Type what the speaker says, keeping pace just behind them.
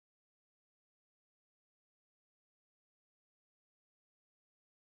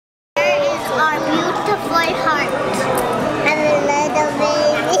our beautiful heart. And a little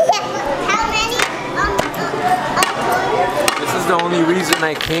baby. How many? This is the only reason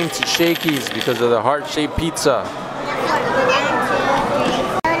I came to Shakeys, because of the heart-shaped pizza.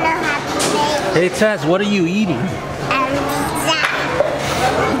 Hey Tess, what are you eating?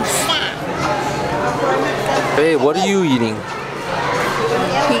 Hey, what are you eating?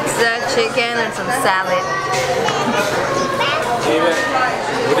 Pizza, chicken, and some salad. David,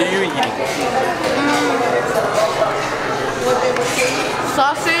 what are you eating?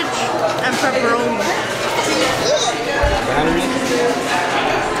 Sausage and pepperoni. Battery?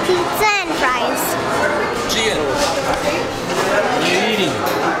 Pizza and fries. Chicken. What are you eating?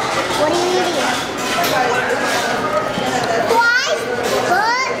 What are you eating? Fries,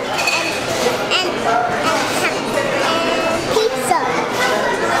 bun, and pizza.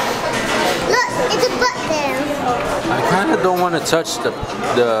 Look, it's a butt there. I kind of don't want to touch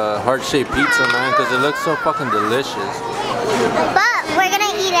the heart-shaped pizza, man, because it looks so fucking delicious. But we're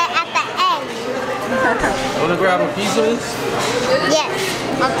gonna eat it at the end. Want to grab a piece of this? Yes.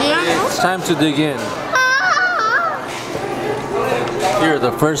 It's time to dig in. Here,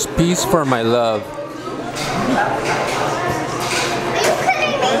 the first piece for my love.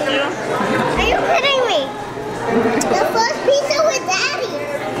 Are you kidding me? The first pizza with Daddy.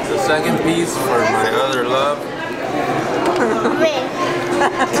 The second piece for my other love.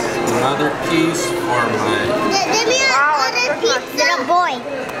 Another piece for my... Give me another pizza. Little boy.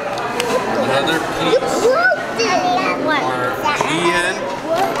 Another piece for Ian.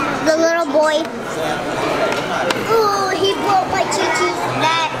 The little boy. Ooh, he broke my choo-choo.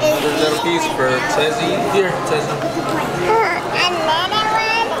 That is Another little piece for Tezzy. Here, Tezzy. Another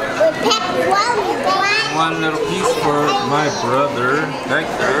one with pepperoni. One little piece for my brother,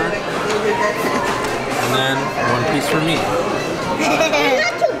 Hector. And then one piece for me. We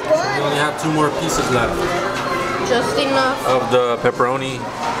only have 2 more pieces left. Just enough. Of the pepperoni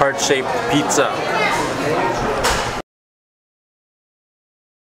heart-shaped pizza.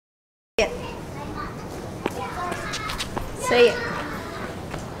 Say it.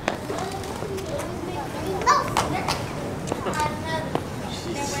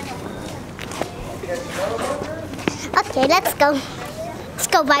 Okay, let's go. Let's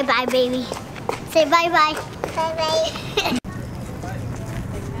go bye-bye, baby. Say bye-bye. Bye-bye.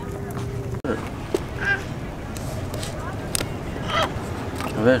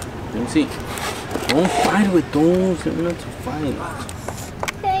 A ver, let me see. Don't fight with those. They're not to fight.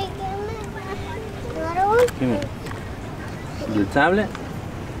 Give me. Your tablet?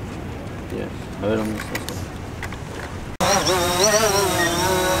 Yes. A ver, ¿dónde está eso?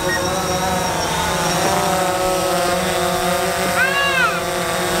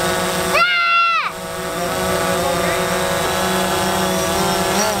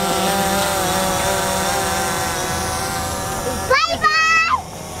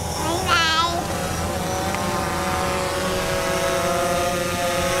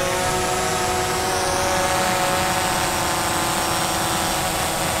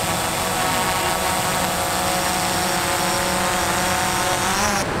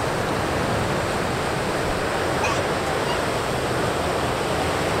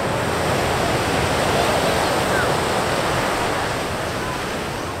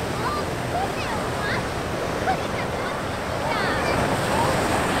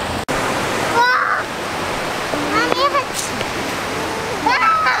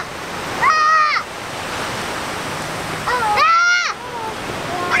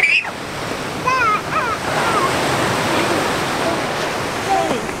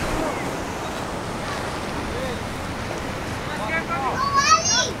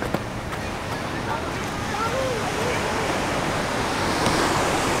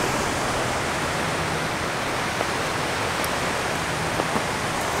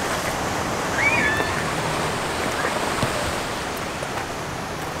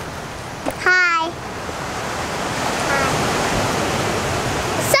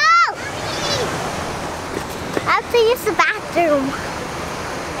 To use the bathroom.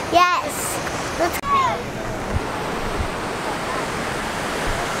 Yes. Let's go.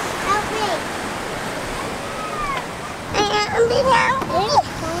 Help me.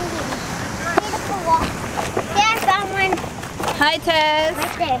 Beautiful walk. There's someone. Hi, Tess.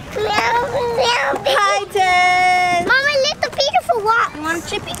 Right there. Hi, Tess. Mama, look the beautiful walk. You want a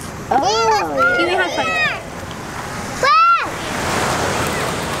chippy? Oh. Give me a high five. Wow.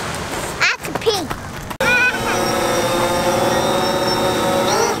 I can pee.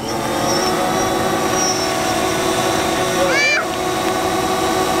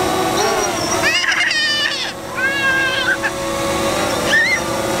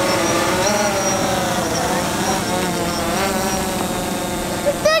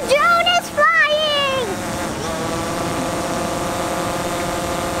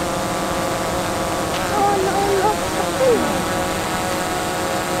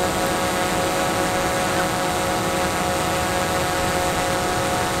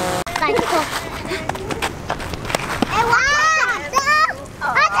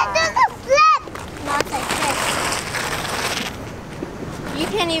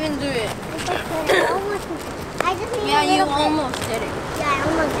 almost did it. Yeah, I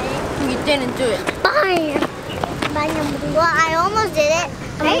almost did it. You didn't do it. Bye. Well, I almost did it.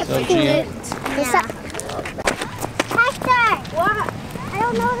 Right? Don't cheat. Yeah. Hector! What? I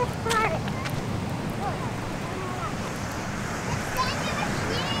don't know this part.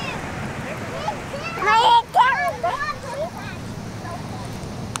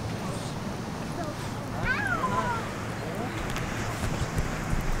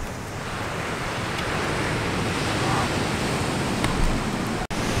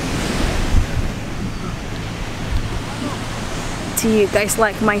 Do you guys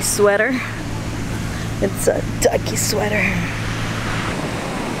like my sweater? It's a ducky sweater.